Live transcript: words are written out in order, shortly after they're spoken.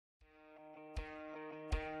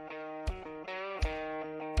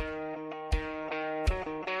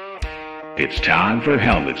It's time for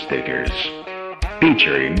Helmet Stickers,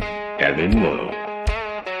 featuring Evan Lowe.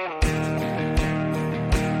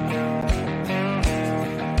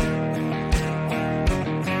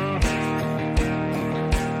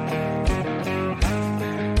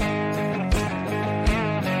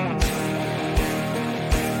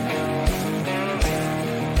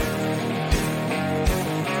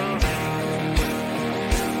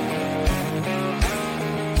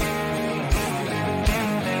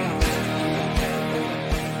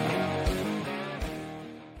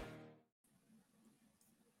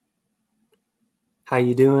 How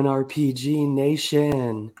you doing, RPG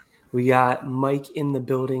Nation? We got Mike in the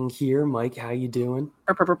building here. Mike, how you doing?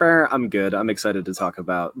 I'm good. I'm excited to talk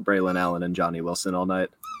about Braylon Allen and Johnny Wilson all night.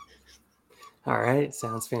 All right,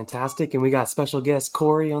 sounds fantastic. And we got special guest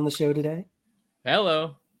Corey on the show today.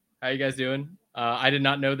 Hello. How you guys doing? I did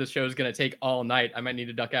not know this show was going to take all night. I might need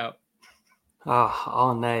to duck out.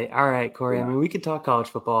 All night. All right, Corey. Yeah. I mean, we could talk college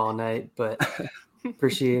football all night, but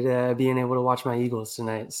appreciate being able to watch my Eagles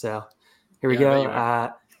tonight. So here we go.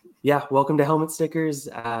 Welcome to Helmet Stickers.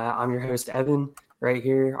 I'm your host, Evan, right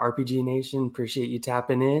here, RPG Nation. Appreciate you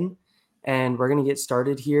tapping in. And we're going to get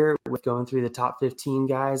started here with going through the top 15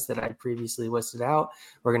 guys that I previously listed out.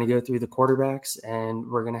 We're going to go through the quarterbacks, and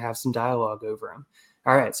we're going to have some dialogue over them.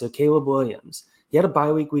 All right, so Caleb Williams. He had a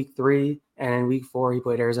bye week 3, and in week 4, he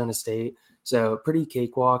played Arizona State. So pretty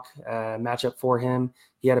cakewalk matchup for him.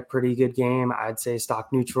 He had a pretty good game. I'd say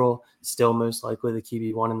stock neutral, still most likely the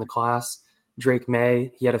QB1 in the class. Drake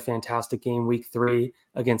May, he had a fantastic game week 3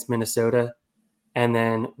 against Minnesota. And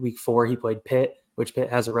then week 4, he played Pitt, which Pitt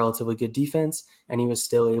has a relatively good defense, and he was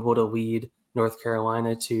still able to lead North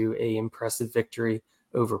Carolina to an impressive victory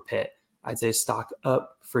over Pitt. I'd say stock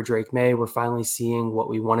up for Drake May. We're finally seeing what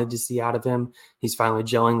we wanted to see out of him. He's finally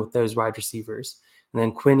gelling with those wide receivers. And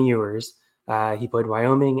then Quinn Ewers, he played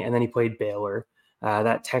Wyoming, and then he played Baylor.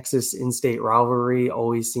 That Texas in-state rivalry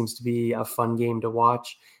always seems to be a fun game to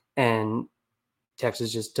watch, and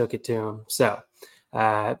Texas just took it to him. So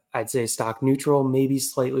I'd say stock neutral, maybe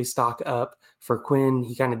slightly stock up for Quinn.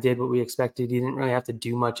 He kind of did what we expected. He didn't really have to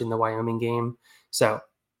do much in the Wyoming game. So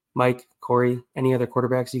Mike, Corey, any other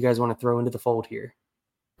quarterbacks you guys want to throw into the fold here?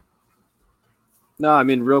 No, I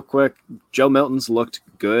mean, real quick, Joe Milton's looked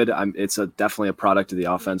good. It's definitely a product of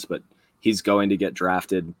the offense, but he's going to get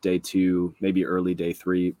drafted day 2, maybe early day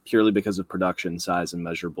 3, purely because of production, size, and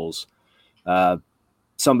measurables.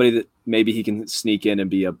 Somebody that maybe he can sneak in and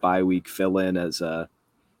be a bye week fill-in as a,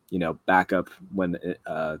 backup when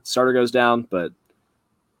starter goes down. But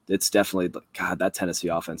it's definitely, God, that Tennessee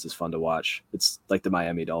offense is fun to watch. It's like the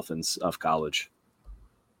Miami Dolphins of college.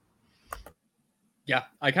 Yeah,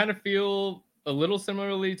 I kind of feel a little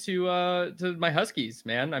similarly to my Huskies,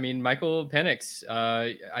 man. I mean, Michael Penix,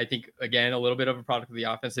 I think, again, a little bit of a product of the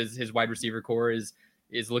offense. His wide receiver core is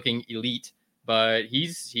looking elite, but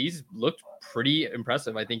he's looked pretty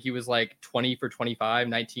impressive. I think he was like 20 for 25,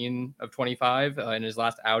 19 of 25 in his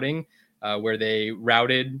last outing where they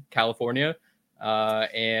routed California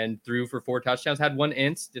and threw for 4 touchdowns, had 1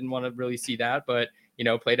 int. Didn't want to really see that, but,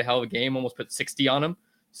 played a hell of a game, almost put 60 on him.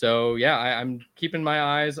 So, yeah, I'm keeping my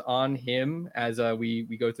eyes on him as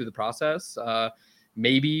we go through the process.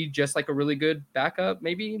 Maybe just like a really good backup,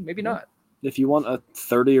 maybe not. If you want a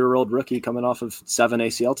 30-year-old rookie coming off of 7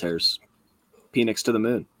 ACL tears, Penix to the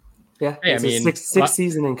moon. Yeah, hey, it's a sixth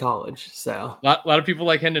season in college. So a lot of people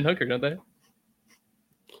like Hendon Hooker, don't they?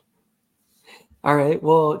 All right.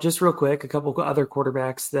 Well, just real quick, a couple other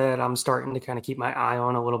quarterbacks that I'm starting to kind of keep my eye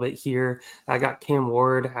on a little bit here. I got Cam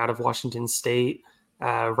Ward out of Washington State,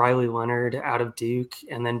 Riley Leonard out of Duke,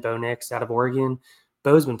 and then Bo Nix out of Oregon.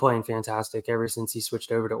 Bo's been playing fantastic ever since he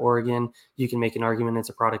switched over to Oregon. You can make an argument it's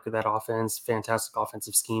a product of that offense. Fantastic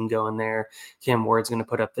offensive scheme going there. Cam Ward's going to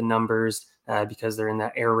put up the numbers because they're in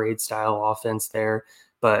that air raid style offense there.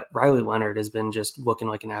 But Riley Leonard has been just looking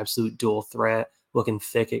like an absolute dual threat, looking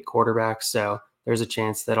thick at quarterback. So there's a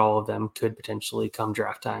chance that all of them could potentially come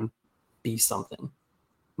draft time be something.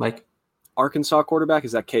 Mike? Arkansas quarterback,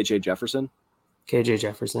 is that KJ Jefferson? KJ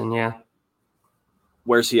Jefferson, yeah.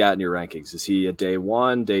 Where's he at in your rankings? Is he a day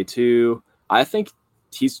 1, day 2? I think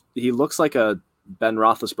he looks like a Ben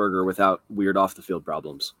Roethlisberger without weird off the field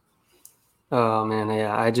problems. Oh man,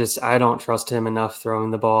 yeah. I don't trust him enough throwing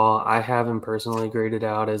the ball. I have him personally graded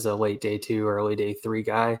out as a late day 2, early day 3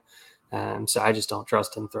 guy. So I just don't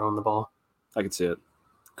trust him throwing the ball. I can see it.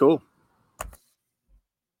 Cool.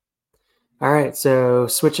 All right, so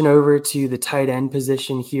switching over to the tight end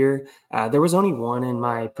position here. There was only one in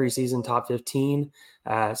my preseason top 15,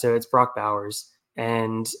 so it's Brock Bowers.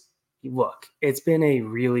 And look, it's been a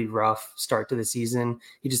really rough start to the season.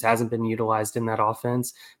 He just hasn't been utilized in that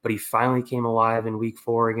offense, but he finally came alive in week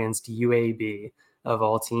 4 against UAB of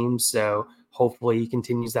all teams. So hopefully he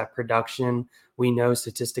continues that production. We know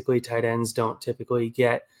statistically tight ends don't typically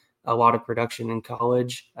get a lot of production in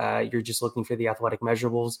college. You're just looking for the athletic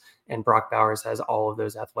measurables, and Brock Bowers has all of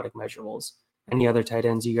those athletic measurables. Any other tight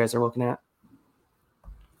ends you guys are looking at?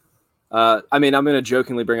 I mean, I'm going to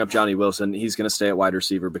jokingly bring up Johnny Wilson. He's going to stay at wide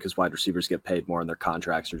receiver because wide receivers get paid more and their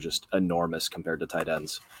contracts are just enormous compared to tight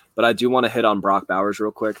ends. But I do want to hit on Brock Bowers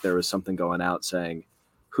real quick. There was something going out saying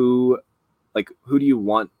who do you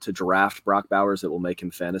want to draft Brock Bowers that will make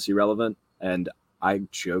him fantasy relevant? And I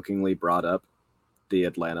jokingly brought up the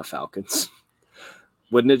Atlanta Falcons.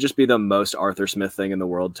 Wouldn't it just be the most Arthur Smith thing in the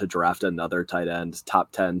world to draft another tight end,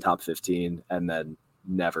 top 10, top 15, and then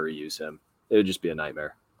never use him? It would just be a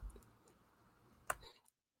nightmare.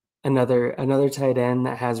 Another tight end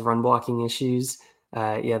that has run blocking issues.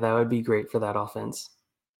 Yeah, that would be great for that offense.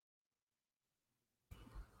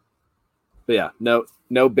 But yeah,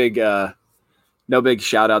 no big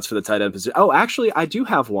shout outs for the tight end position. Oh, actually, I do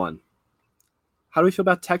have one. How do we feel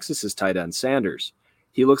about Texas's tight end, Sanders?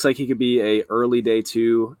 He looks like he could be a early day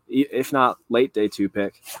 2, if not late day 2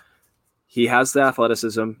 pick. He has the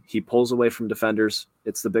athleticism. He pulls away from defenders.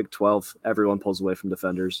 It's the Big 12. Everyone pulls away from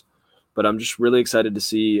defenders. But I'm just really excited to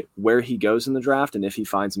see where he goes in the draft, and if he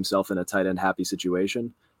finds himself in a tight end happy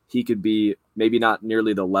situation, he could be maybe not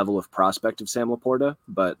nearly the level of prospect of Sam Laporta,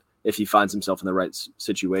 but if he finds himself in the right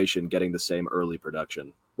situation, getting the same early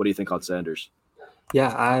production. What do you think on Sanders? Yeah,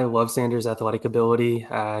 I love Sanders' athletic ability.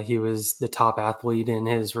 He was the top athlete in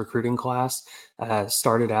his recruiting class.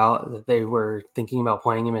 Started out that they were thinking about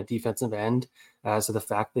playing him at defensive end. So the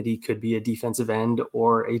fact that he could be a defensive end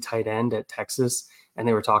or a tight end at Texas, and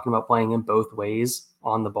they were talking about playing him both ways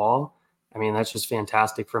on the ball. I mean, that's just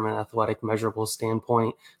fantastic from an athletic measurable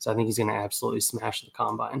standpoint. So I think he's going to absolutely smash the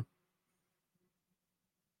combine.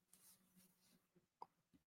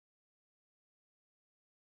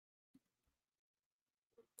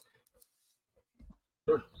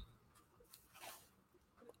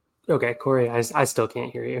 Okay, Corey, I still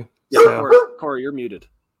can't hear you. Yeah, so. Corey, you're muted.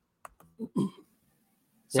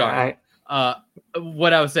 Sorry. Yeah,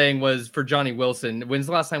 what I was saying was for Johnny Wilson, when's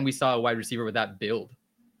the last time we saw a wide receiver with that build?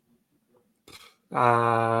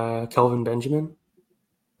 Kelvin Benjamin,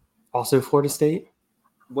 also Florida State.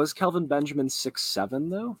 Was Kelvin Benjamin 6'7"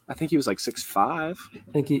 though? I think he was like 6'5".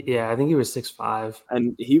 I think he was 6'5".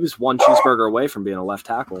 And he was one cheeseburger away from being a left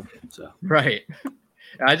tackle. So right.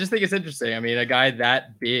 I just think it's interesting. I mean, a guy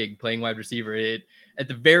that big playing wide receiver, at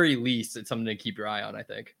the very least, it's something to keep your eye on, I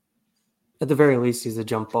think. At the very least, he's a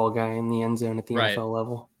jump ball guy in the end zone at the right. NFL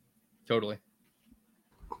level. Totally.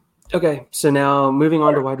 Okay, so now moving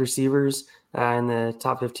on to wide receivers. In the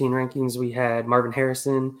top 15 rankings, we had Marvin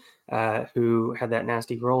Harrison, who had that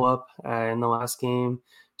nasty roll-up in the last game.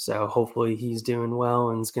 So hopefully he's doing well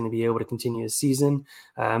and is going to be able to continue his season.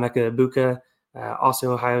 Emeka Egbuka,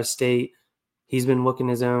 also Ohio State. He's been looking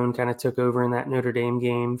his own, kind of took over in that Notre Dame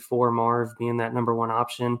game for Marv being that number one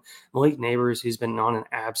option. Malik Neighbors, who's been on an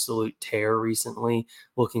absolute tear recently,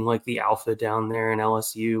 looking like the alpha down there in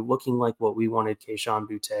LSU, looking like what we wanted Kayshon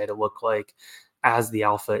Boutte to look like as the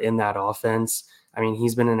alpha in that offense. I mean,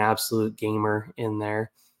 he's been an absolute gamer in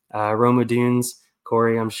there. Rome Odunze,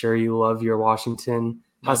 Corey, I'm sure you love your Washington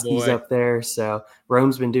Huskies up there. So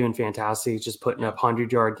Rome's been doing fantastic, just putting up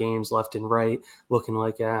 100-yard games left and right, looking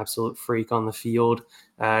like an absolute freak on the field.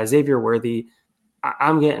 Xavier Worthy,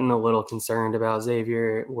 I'm getting a little concerned about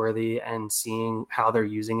Xavier Worthy and seeing how they're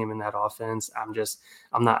using him in that offense.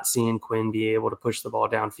 I'm not seeing Quinn be able to push the ball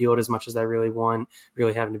downfield as much as I really want,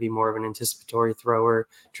 really having to be more of an anticipatory thrower,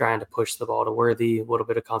 trying to push the ball to Worthy, a little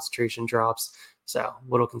bit of concentration drops. So a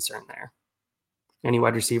little concern there. Any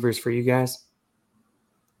wide receivers for you guys?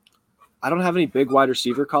 I don't have any big wide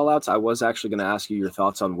receiver call-outs. I was actually going to ask you your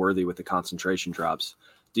thoughts on Worthy with the concentration drops.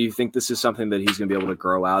 Do you think this is something that he's going to be able to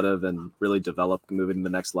grow out of and really develop moving to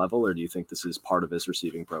the next level, or do you think this is part of his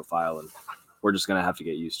receiving profile and we're just going to have to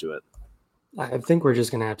get used to it? I think we're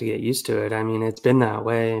just going to have to get used to it. I mean, it's been that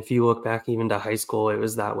way. If you look back even to high school, it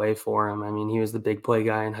was that way for him. I mean, he was the big play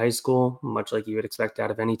guy in high school, much like you would expect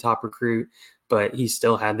out of any top recruit, but he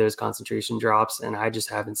still had those concentration drops, and I just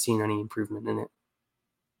haven't seen any improvement in it.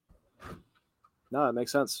 No, it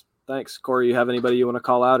makes sense. Thanks. Corey, you have anybody you want to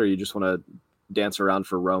call out, or you just want to dance around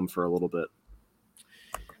for Rome for a little bit?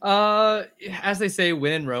 As they say,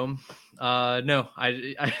 win in Rome. No, I've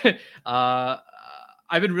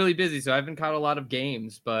been really busy, so I haven't caught a lot of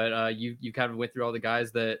games, but you kind of went through all the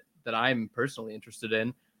guys that I'm personally interested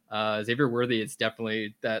in. Xavier Worthy, it's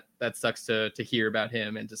definitely that sucks to hear about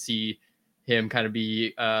him and to see him kind of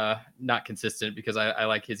be not consistent, because I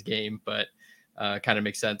like his game, but kind of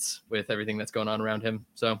makes sense with everything that's going on around him.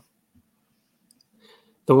 So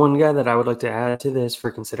the one guy that I would like to add to this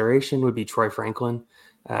for consideration would be Troy Franklin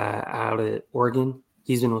out at Oregon.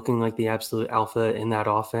 He's been looking like the absolute alpha in that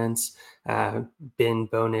offense. Been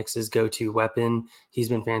Bo Nix's go-to weapon. He's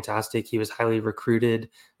been fantastic. He was highly recruited,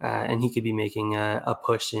 and he could be making a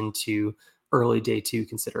push into early day 2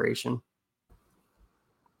 consideration.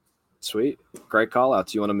 Sweet. Great call out.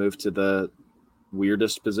 Do you want to move to the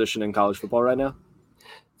weirdest position in college football right now?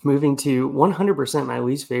 Moving to 100% my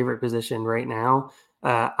least favorite position right now.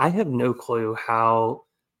 I have no clue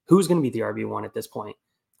who's going to be the RB1 at this point.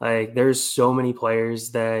 Like, there's so many players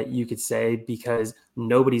that you could say, because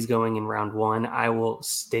nobody's going in round 1. I will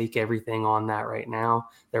stake everything on that right now.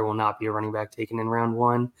 There will not be a running back taken in round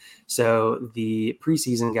 1. So the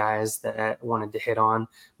preseason guys that I wanted to hit on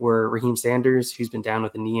were Raheem Sanders, who's been down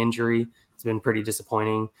with a knee injury. It's been pretty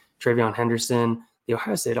disappointing. TreVeyon Henderson. The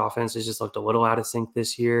Ohio State offense has just looked a little out of sync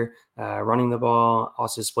this year, running the ball,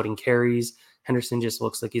 also splitting carries. Henderson just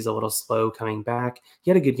looks like he's a little slow coming back.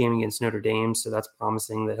 He had a good game against Notre Dame, so that's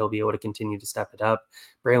promising that he'll be able to continue to step it up.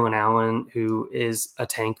 Braylon Allen, who is a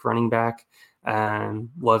tank running back,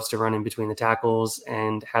 loves to run in between the tackles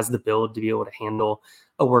and has the build to be able to handle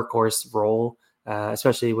a workhorse role,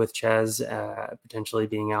 especially with Ches potentially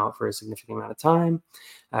being out for a significant amount of time.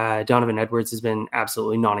 Donovan Edwards has been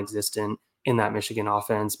absolutely non-existent in that Michigan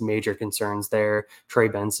offense. Major concerns there. Trey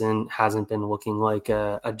Benson hasn't been looking like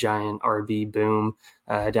a giant RB boom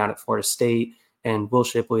down at Florida State. And Will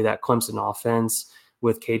Shipley, that Clemson offense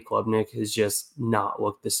with Cade Klubnik, has just not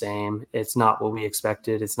looked the same. It's not what we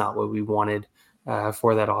expected. It's not what we wanted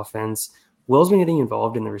for that offense. Will's been getting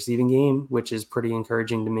involved in the receiving game, which is pretty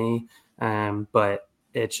encouraging to me. But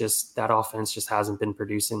it's just that offense just hasn't been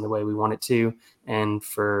producing the way we want it to. And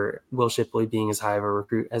for Will Shipley being as high of a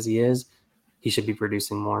recruit as he is, he should be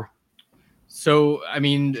producing more. So, I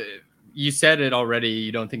mean, you said it already.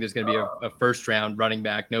 You don't think there's going to be a first round running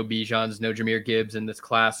back, no Bijans, no Jahmyr Gibbs in this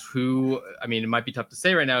class. Who, I mean, it might be tough to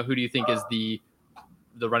say right now. Who do you think is the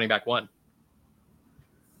running back 1?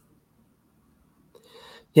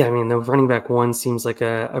 Yeah, I mean, the running back 1 seems like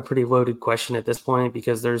a pretty loaded question at this point,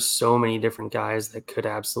 because there's so many different guys that could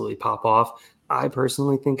absolutely pop off. I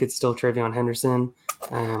personally think it's still TreVeyon Henderson,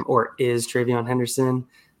 or is TreVeyon Henderson.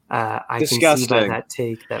 I Disgusting. Can see by that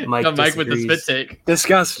take that Mike with the spit take.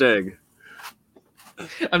 Disgusting.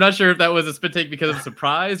 I'm not sure if that was a spit take because of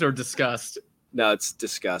surprise or disgust. No, it's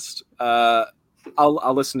disgust.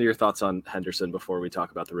 I'll listen to your thoughts on Henderson before we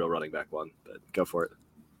talk about the real running back 1, but go for it.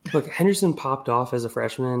 Look, Henderson popped off as a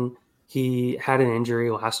freshman. He had an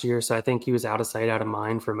injury last year, so I think he was out of sight, out of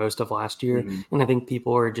mind for most of last year. Mm-hmm. And I think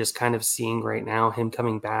people are just kind of seeing right now him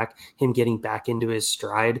coming back, him getting back into his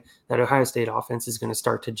stride, that Ohio State offense is going to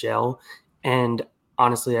start to gel. And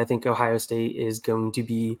honestly, I think Ohio State is going to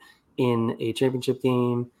be in a championship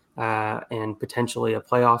game and potentially a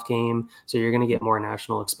playoff game. So you're going to get more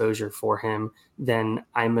national exposure for him than,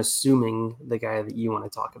 I'm assuming, the guy that you want to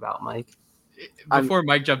talk about, Mike. Before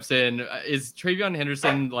Mike jumps in, is TreVeyon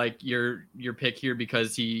Henderson like your pick here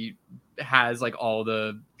because he has like all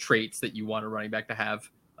the traits that you want a running back to have?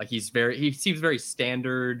 Like he seems very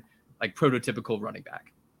standard, like prototypical running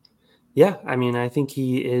back. Yeah, I mean, I think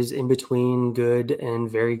he is in between good and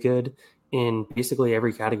very good in basically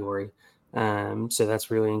every category. So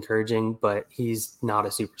that's really encouraging, but he's not a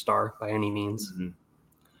superstar by any means. Mm-hmm.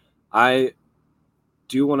 I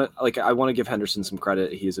want to give Henderson some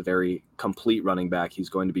credit. He is a very complete running back. He's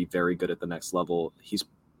going to be very good at the next level. He's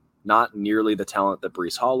not nearly the talent that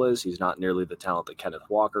Breece Hall is. He's not nearly the talent that Kenneth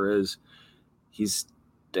Walker is.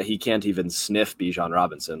 He can't even sniff Bijan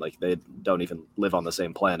Robinson. Like, they don't even live on the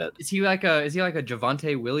same planet. Is he like a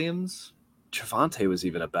Javonte Williams? Javonte was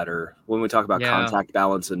even a better, when we talk about contact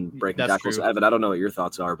balance and breaking tackles. True. Evan, I don't know what your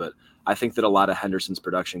thoughts are, but I think that a lot of Henderson's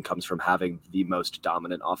production comes from having the most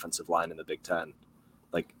dominant offensive line in the Big Ten.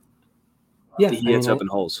 Like, he hits open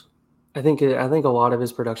holes. I think a lot of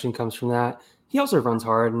his production comes from that. He also runs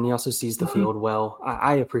hard, and he also sees the field well.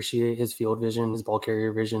 I appreciate his field vision, his ball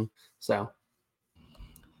carrier vision. So,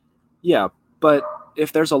 yeah, but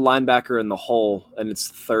if there's a linebacker in the hole and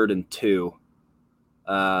it's 3rd and 2,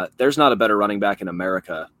 there's not a better running back in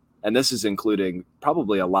America, and this is including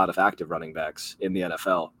probably a lot of active running backs in the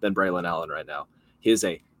NFL, than Braylon Allen right now. He is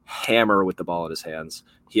a hammer with the ball in his hands.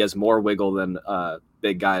 He has more wiggle than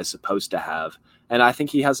big guy is supposed to have. And I think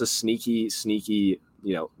he has a sneaky,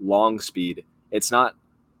 long speed. It's not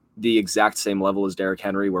the exact same level as Derrick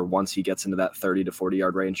Henry, where once he gets into that 30 to 40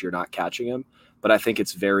 yard range, you're not catching him. but I think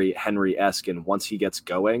it's very Henry-esque. And once he gets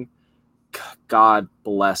going, God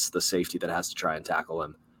bless the safety that has to try and tackle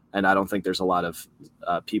him. And I don't think there's a lot of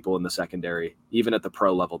people in the secondary, even at the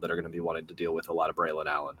pro level, that are going to be wanting to deal with a lot of Braylon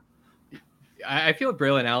Allen. I feel like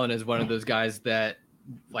Braylon Allen is one of those guys that,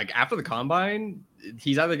 like, after the combine,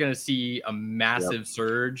 he's either going to see a massive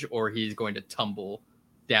surge or he's going to tumble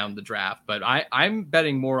down the draft. But I'm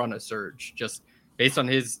betting more on a surge, just based on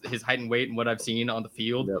his height and weight and what I've seen on the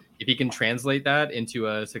field. If he can translate that into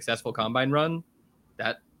a successful combine run,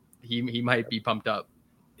 that he might be pumped up.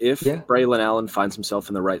 If Braylon Allen finds himself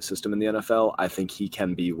in the right system in the NFL, I think he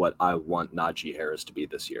can be what I want Najee Harris to be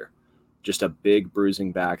this year. Just a big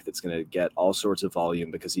bruising back that's going to get all sorts of volume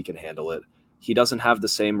because he can handle it. He doesn't have the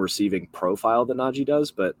same receiving profile that Najee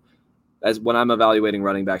does, but as when I'm evaluating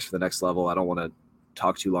running backs for the next level, I don't want to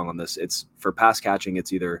talk too long on this. It's for pass catching.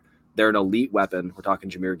 It's either they're an elite weapon. We're talking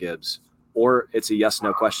Jahmyr Gibbs, or it's a yes,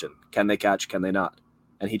 no question. Can they catch? Can they not?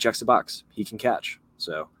 And he checks the box. He can catch.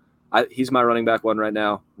 So he's my running back one right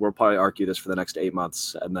now. We'll probably argue this for the next 8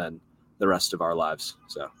 months and then the rest of our lives.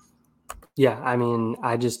 So. Yeah, I mean,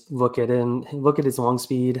 I just look at his long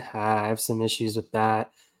speed. I have some issues with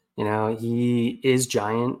that. You know, he is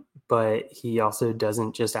giant, but he also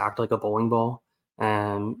doesn't just act like a bowling ball.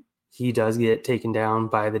 He does get taken down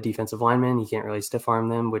by the defensive linemen. He can't really stiff arm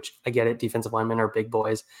them, which I get it. Defensive linemen are big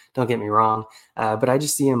boys. Don't get me wrong. But I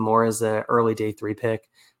just see him more as an early day 3 pick.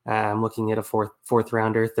 I'm looking at a fourth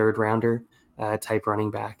rounder, third rounder type running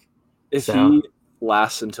back. If he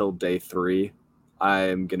lasts until day 3,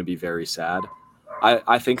 I'm going to be very sad.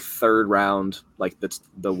 I think third round, like that's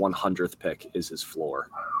the 100th pick, is his floor.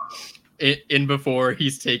 In before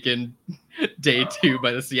he's taken day 2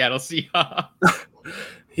 by the Seattle Seahawks.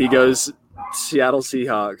 He goes Seattle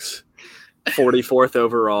Seahawks, 44th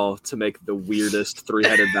overall, to make the weirdest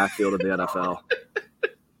 3-headed backfield in the NFL.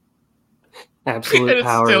 Absolute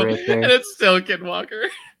power right there. And it's still Ken Walker.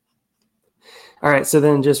 All right, so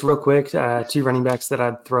then just real quick, 2 running backs that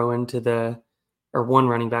I'd throw into one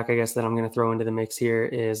running back, I guess, that I'm going to throw into the mix here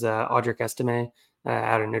is Audric Estime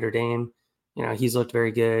out of Notre Dame. You know, he's looked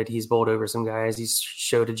very good. He's bowled over some guys. He's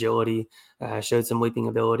showed agility, showed some leaping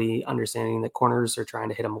ability, understanding that corners are trying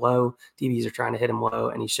to hit him low, DBs are trying to hit him low,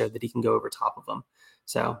 and he showed that he can go over top of them.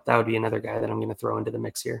 So that would be another guy that I'm going to throw into the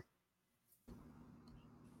mix here.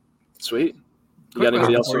 Sweet. You got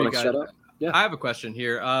anybody else you want to set up? Yeah, I have a question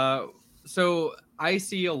here. So I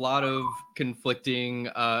see a lot of conflicting,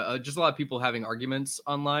 just a lot of people having arguments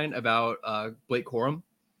online about Blake Corum.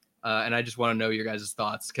 And I just want to know your guys'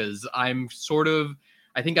 thoughts, because I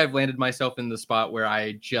think I've landed myself in the spot where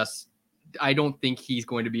I don't think he's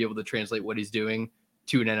going to be able to translate what he's doing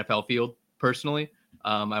to an NFL field personally.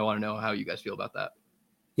 I want to know how you guys feel about that.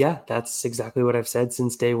 Yeah, that's exactly what I've said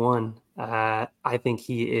since day one. I think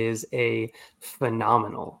he is a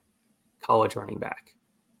phenomenal college running back.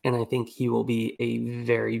 And I think he will be a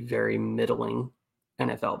very, very middling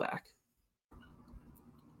NFL back.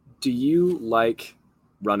 Do you like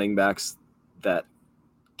running backs that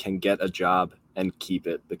can get a job and keep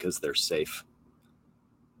it because they're safe?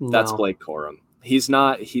 No. That's Blake Corum. He's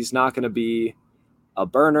not going to be a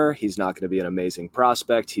burner. He's not going to be an amazing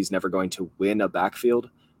prospect. He's never going to win a backfield,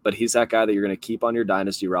 but he's that guy that you're going to keep on your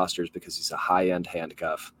dynasty rosters because he's a high-end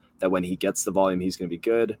handcuff that when he gets the volume, he's going to be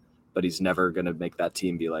good, but he's never going to make that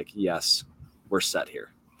team be like, yes, we're set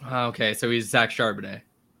here. Okay, so he's Zach Charbonnet.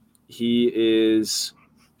 He is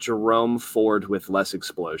Jerome Ford with less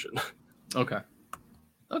explosion. Okay.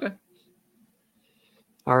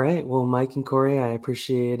 All right. Well, Mike and Corey, I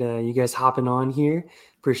appreciate you guys hopping on here.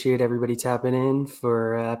 Appreciate everybody tapping in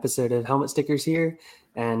for an episode of Helmet Stickers here.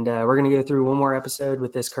 And we're going to go through one more episode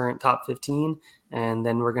with this current top 15, and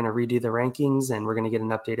then we're going to redo the rankings, and we're going to get an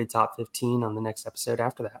updated top 15 on the next episode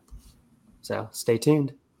after that. So stay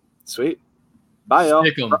tuned. Sweet. Bye, y'all.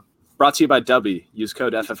 Brought to you by Dubby. Use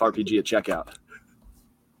code FFRPG at checkout.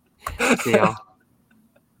 See y'all.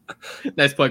 Nice plug.